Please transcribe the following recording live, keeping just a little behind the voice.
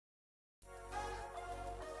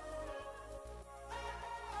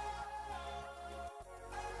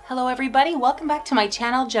Hello everybody, welcome back to my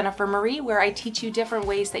channel, Jennifer Marie, where I teach you different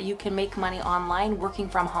ways that you can make money online working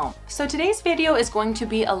from home. So today's video is going to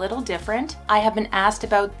be a little different. I have been asked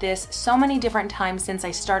about this so many different times since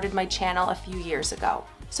I started my channel a few years ago.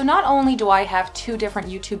 So not only do I have two different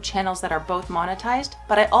YouTube channels that are both monetized,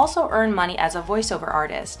 but I also earn money as a voiceover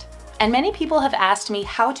artist. And many people have asked me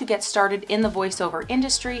how to get started in the voiceover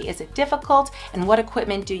industry. Is it difficult? And what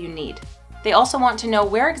equipment do you need? They also want to know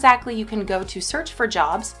where exactly you can go to search for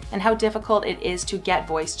jobs and how difficult it is to get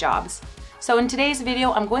voice jobs. So in today's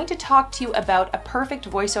video, I'm going to talk to you about a perfect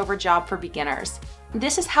voiceover job for beginners.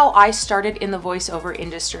 This is how I started in the voiceover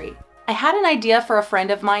industry. I had an idea for a friend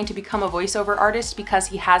of mine to become a voiceover artist because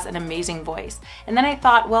he has an amazing voice. And then I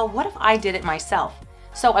thought, well, what if I did it myself?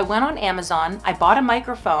 So I went on Amazon, I bought a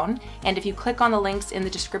microphone, and if you click on the links in the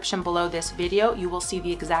description below this video, you will see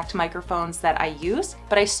the exact microphones that I use.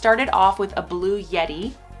 But I started off with a Blue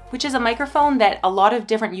Yeti, which is a microphone that a lot of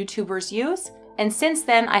different YouTubers use. And since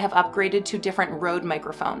then, I have upgraded to different Rode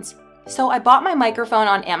microphones. So I bought my microphone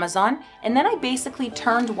on Amazon, and then I basically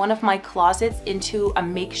turned one of my closets into a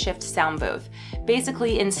makeshift sound booth.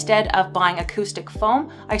 Basically, instead of buying acoustic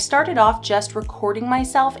foam, I started off just recording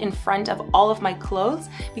myself in front of all of my clothes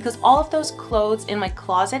because all of those clothes in my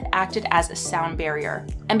closet acted as a sound barrier.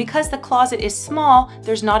 And because the closet is small,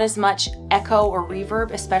 there's not as much echo or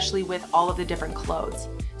reverb, especially with all of the different clothes.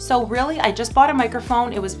 So really, I just bought a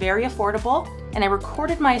microphone, it was very affordable, and I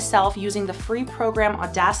recorded myself using the free program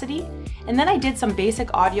Audacity, and then I did some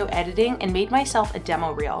basic audio editing and made myself a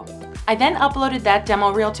demo reel. I then uploaded that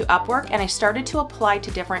demo reel to Upwork and I started to apply to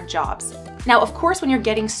different jobs. Now, of course, when you're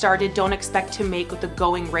getting started, don't expect to make the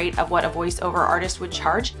going rate of what a voiceover artist would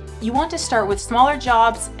charge. You want to start with smaller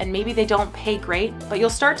jobs and maybe they don't pay great, but you'll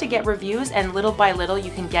start to get reviews and little by little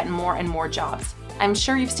you can get more and more jobs. I'm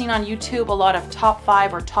sure you've seen on YouTube a lot of top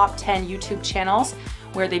 5 or top 10 YouTube channels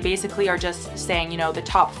where they basically are just saying, you know, the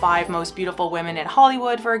top 5 most beautiful women in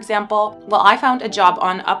Hollywood, for example. Well, I found a job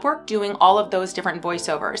on Upwork doing all of those different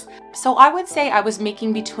voiceovers. So I would say I was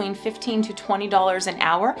making between $15 to $20 an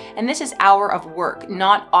hour, and this is hour of work,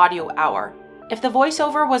 not audio hour. If the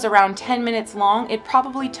voiceover was around 10 minutes long, it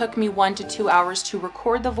probably took me 1 to 2 hours to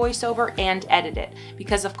record the voiceover and edit it.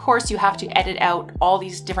 Because of course you have to edit out all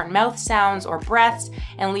these different mouth sounds or breaths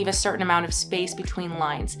and leave a certain amount of space between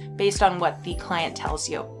lines based on what the client tells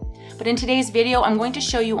you. But in today's video, I'm going to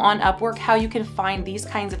show you on Upwork how you can find these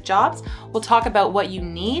kinds of jobs. We'll talk about what you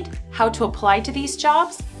need, how to apply to these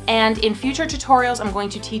jobs, and in future tutorials, I'm going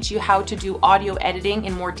to teach you how to do audio editing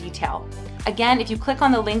in more detail. Again, if you click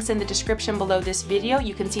on the links in the description below this video,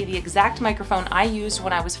 you can see the exact microphone I used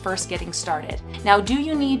when I was first getting started. Now, do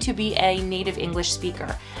you need to be a native English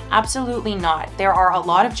speaker? Absolutely not. There are a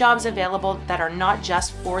lot of jobs available that are not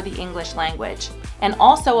just for the English language. And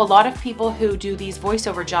also, a lot of people who do these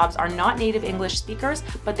voiceover jobs are not native English speakers,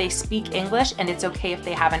 but they speak English and it's okay if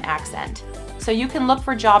they have an accent. So you can look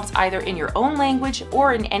for jobs either in your own language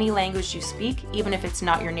or in any language you speak, even if it's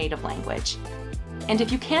not your native language. And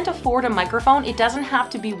if you can't afford a microphone, it doesn't have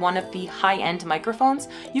to be one of the high-end microphones.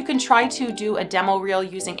 You can try to do a demo reel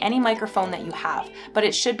using any microphone that you have, but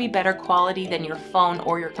it should be better quality than your phone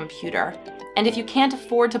or your computer. And if you can't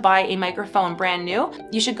afford to buy a microphone brand new,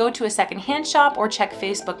 you should go to a secondhand shop or check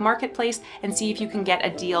Facebook Marketplace and see if you can get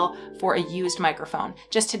a deal for a used microphone.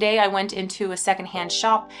 Just today, I went into a secondhand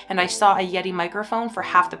shop and I saw a Yeti microphone for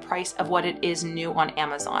half the price of what it is new on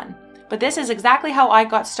Amazon. But this is exactly how I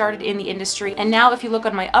got started in the industry. And now if you look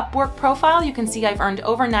on my Upwork profile, you can see I've earned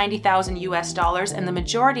over 90,000 US dollars, and the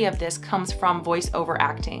majority of this comes from voiceover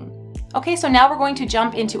acting. Okay, so now we're going to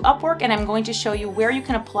jump into Upwork and I'm going to show you where you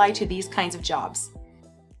can apply to these kinds of jobs.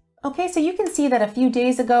 Okay, so you can see that a few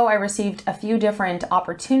days ago, I received a few different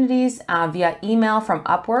opportunities via email from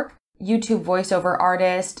Upwork. YouTube voiceover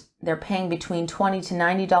artist, they're paying between $20 to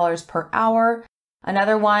 $90 per hour.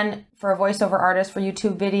 Another one for a voiceover artist for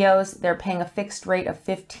YouTube videos, they're paying a fixed rate of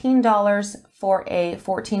 $15 for a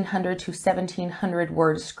 1,400 to 1,700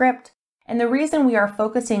 word script. And the reason we are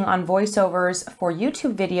focusing on voiceovers for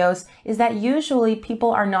YouTube videos is that usually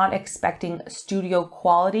people are not expecting studio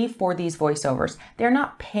quality for these voiceovers. They're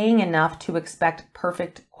not paying enough to expect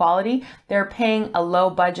perfect quality. They're paying a low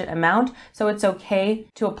budget amount, so it's okay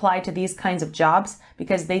to apply to these kinds of jobs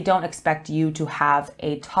because they don't expect you to have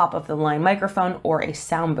a top of the line microphone or a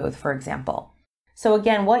sound booth, for example. So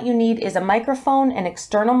again, what you need is a microphone, an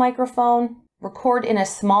external microphone. Record in a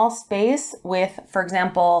small space with, for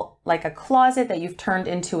example, like a closet that you've turned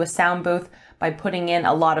into a sound booth by putting in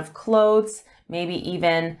a lot of clothes, maybe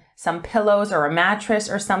even some pillows or a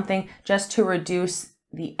mattress or something, just to reduce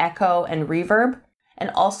the echo and reverb.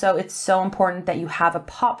 And also, it's so important that you have a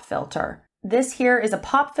pop filter. This here is a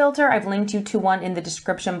pop filter. I've linked you to one in the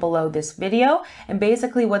description below this video. And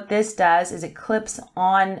basically what this does is it clips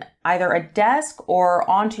on either a desk or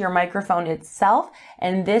onto your microphone itself.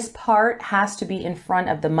 And this part has to be in front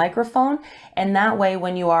of the microphone. And that way,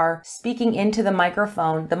 when you are speaking into the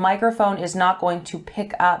microphone is not going to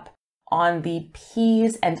pick up on the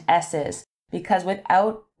P's and S's, because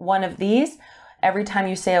without one of these, every time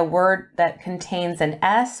you say a word that contains an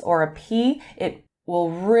S or a P, it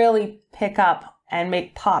will really pick up and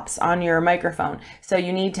make pops on your microphone. So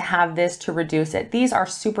you need to have this to reduce it. These are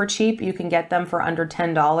super cheap. You can get them for under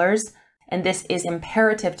 $10. And this is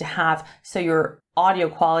imperative to have so your audio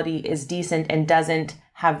quality is decent and doesn't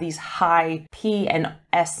have these high P and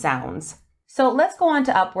S sounds. So let's go on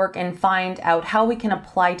to Upwork and find out how we can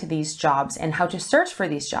apply to these jobs and how to search for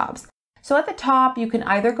these jobs. So at the top, you can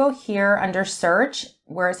either go here under search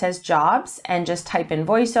where it says jobs and just type in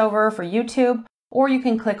voiceover for YouTube, or you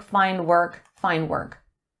can click find work, find work.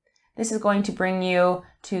 This is going to bring you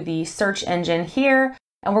to the search engine here,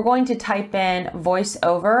 and we're going to type in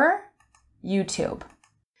voiceover YouTube.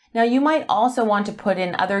 Now you might also want to put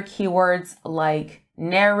in other keywords like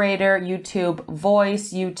narrator YouTube,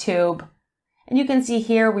 voice YouTube. And you can see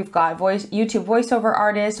here we've got YouTube voiceover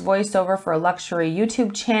artist, voiceover for a luxury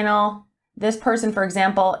YouTube channel. This person, for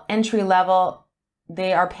example, entry level,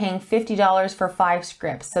 they are paying $50 for 5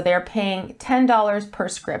 scripts. So they're paying $10 per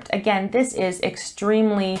script. Again, this is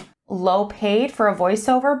extremely low paid for a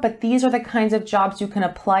voiceover, but these are the kinds of jobs you can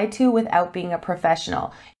apply to without being a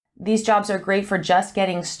professional. These jobs are great for just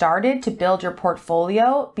getting started to build your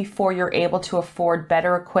portfolio before you're able to afford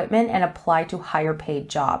better equipment and apply to higher paid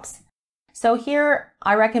jobs. So here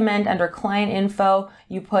I recommend under client info,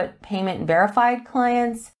 you put payment verified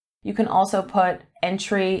clients. You can also put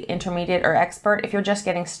entry, intermediate, or expert. If you're just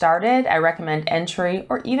getting started, I recommend entry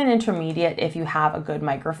or even intermediate if you have a good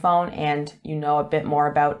microphone and you know a bit more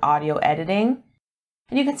about audio editing.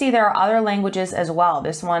 And you can see there are other languages as well.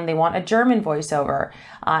 This one, they want a German voiceover,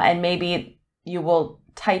 and maybe you will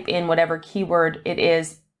type in whatever keyword it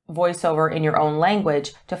is, voiceover in your own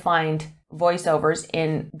language to find voiceovers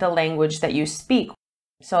in the language that you speak.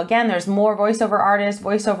 So again, there's more voiceover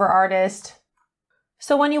artist.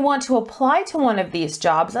 So when you want to apply to one of these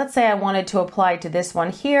jobs, let's say I wanted to apply to this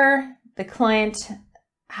one here. The client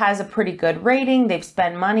has a pretty good rating. They've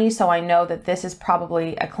spent money, so I know that this is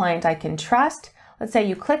probably a client I can trust. Let's say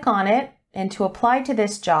you click on it and to apply to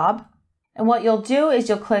this job. And what you'll do is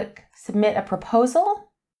you'll click submit a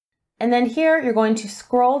proposal. And then here you're going to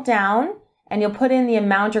scroll down and you'll put in the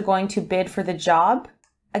amount you're going to bid for the job.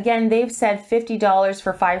 Again, they've said $50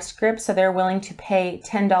 for 5 scripts, so they're willing to pay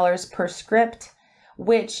 $10 per script,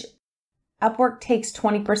 which Upwork takes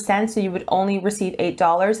 20%, so you would only receive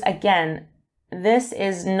 $8. Again, this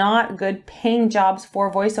is not good paying jobs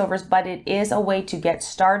for voiceovers, but it is a way to get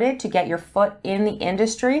started, to get your foot in the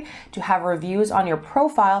industry, to have reviews on your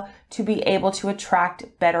profile, to be able to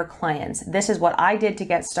attract better clients. This is what I did to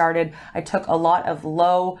get started. I took a lot of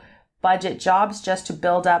low budget jobs just to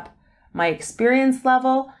build up my experience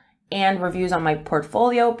level and reviews on my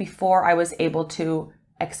portfolio before I was able to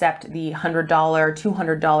accept the $100,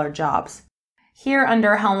 $200 jobs. Here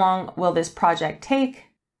under how long will this project take?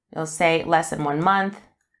 You'll say less than 1 month.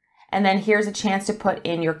 And then here's a chance to put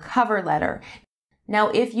in your cover letter. Now,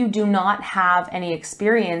 if you do not have any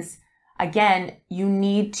experience, again, you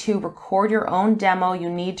need to record your own demo. You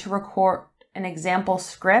need to record an example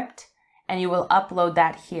script and you will upload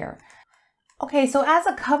that here. Okay, so as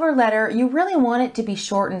a cover letter, you really want it to be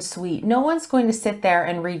short and sweet. No one's going to sit there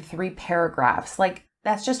and read 3 paragraphs.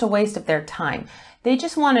 That's just a waste of their time. They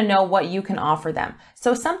just want to know what you can offer them.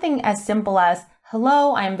 So something as simple as,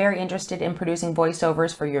 hello, I am very interested in producing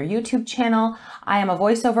voiceovers for your YouTube channel. I am a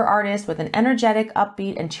voiceover artist with an energetic,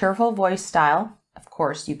 upbeat, and cheerful voice style. Of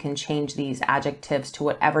course, you can change these adjectives to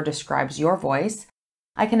whatever describes your voice.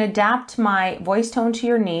 I can adapt my voice tone to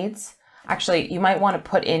your needs. Actually, you might want to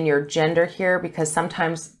put in your gender here because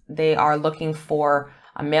sometimes they are looking for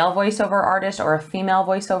a male voiceover artist or a female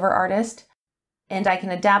voiceover artist. And I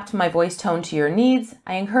can adapt my voice tone to your needs.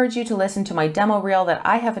 I encourage you to listen to my demo reel that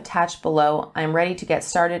I have attached below. I am ready to get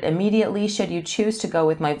started immediately should you choose to go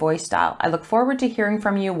with my voice style. I look forward to hearing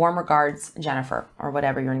from you. Warm regards, Jennifer, or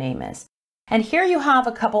whatever your name is. And here you have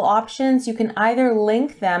a couple options. You can either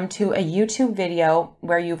link them to a YouTube video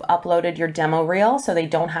where you've uploaded your demo reel so they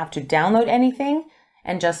don't have to download anything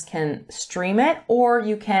and just can stream it, or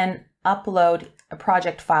you can upload a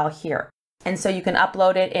project file here. And so you can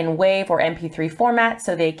upload it in WAV or MP3 format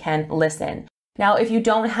so they can listen. Now, if you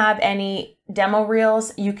don't have any demo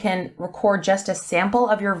reels, you can record just a sample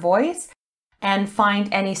of your voice, and find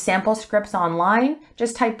any sample scripts online.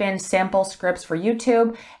 Just type in sample scripts for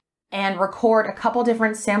YouTube and record a couple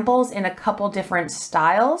different samples in a couple different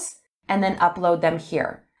styles and then upload them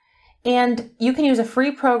here. And you can use a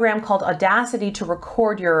free program called Audacity to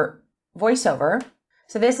record your voiceover.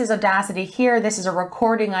 So this is Audacity here. This is a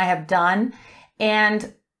recording I have done,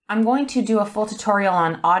 and I'm going to do a full tutorial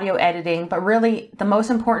on audio editing, but really the most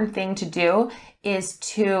important thing to do is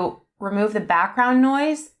to remove the background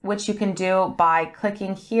noise, which you can do by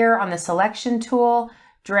clicking here on the selection tool,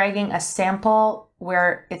 dragging a sample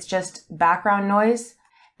where it's just background noise,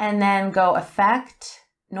 and then go Effect,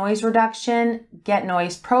 Noise Reduction, Get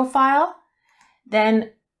Noise Profile,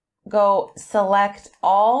 then go Select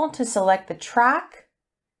All to select the track,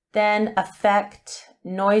 then Effect,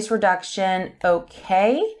 Noise Reduction,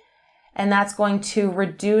 OK, and that's going to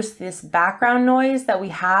reduce this background noise that we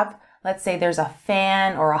have. Let's say there's a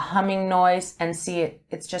fan or a humming noise, and see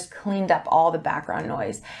it's just cleaned up all the background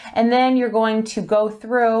noise. And then you're going to go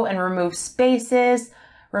through and remove spaces,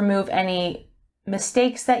 remove any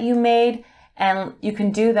mistakes that you made, and you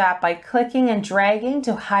can do that by clicking and dragging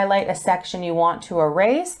to highlight a section you want to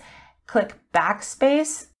erase. Click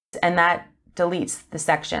backspace, and that deletes the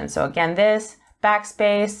section. So again, this,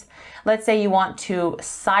 backspace. Let's say you want to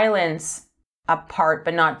silence a part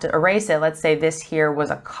but not to erase it. Let's say this here was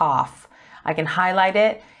a cough. I can highlight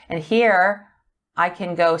it, and here I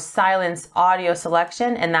can go silence audio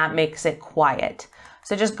selection, and that makes it quiet.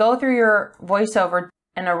 So just go through your voiceover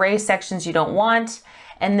and erase sections you don't want,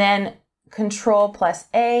 and then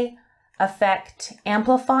Control+A, Effect,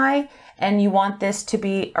 Amplify, and you want this to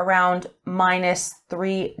be around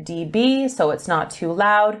 -3 dB so it's not too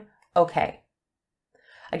loud. Okay.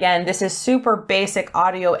 Again, this is super basic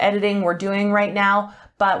audio editing we're doing right now,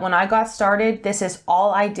 but when I got started, this is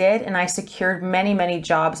all I did, and I secured many, many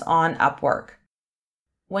jobs on Upwork.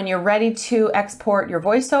 When you're ready to export your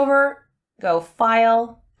voiceover, go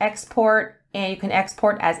File, Export, and you can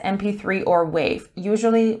export as MP3 or WAV.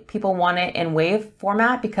 Usually people want it in WAV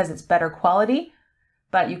format because it's better quality,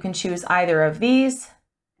 but you can choose either of these,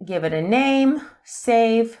 give it a name,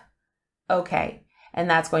 save, okay, and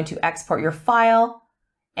that's going to export your file.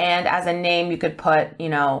 And as a name, you could put,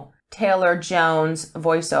 Taylor Jones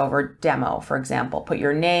voiceover demo, for example. Put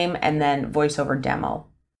your name and then voiceover demo.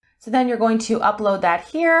 So then you're going to upload that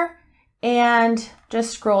here and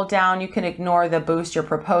just scroll down. You can ignore the boost your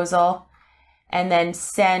proposal and then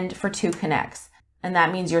send for 2 connects. And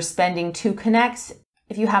that means you're spending 2 connects.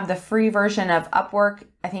 If you have the free version of Upwork,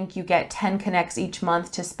 I think you get 10 connects each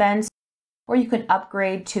month to spend. Or you can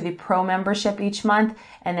upgrade to the Pro membership each month,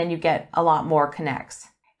 and then you get a lot more connects.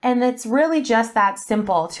 And it's really just that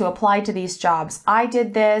simple to apply to these jobs. I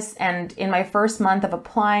did this, and in my first month of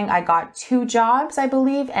applying, I got 2 jobs, I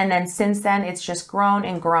believe. And then since then, it's just grown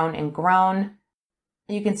and grown and grown.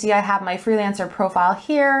 You can see I have my freelancer profile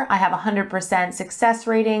here. I have 100% success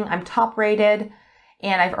rating. I'm top rated,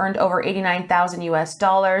 and I've earned over $89,000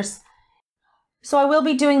 US. So I will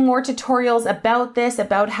be doing more tutorials about this,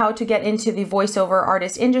 about how to get into the voiceover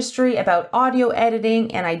artist industry, about audio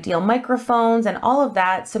editing and ideal microphones and all of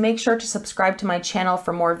that. So make sure to subscribe to my channel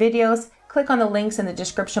for more videos. Click on the links in the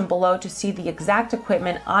description below to see the exact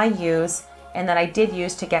equipment I use and that I did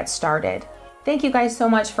use to get started. Thank you guys so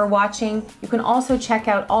much for watching. You can also check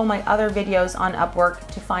out all my other videos on Upwork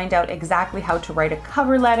to find out exactly how to write a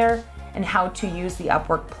cover letter and how to use the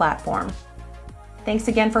Upwork platform. Thanks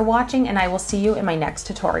again for watching, and I will see you in my next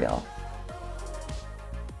tutorial.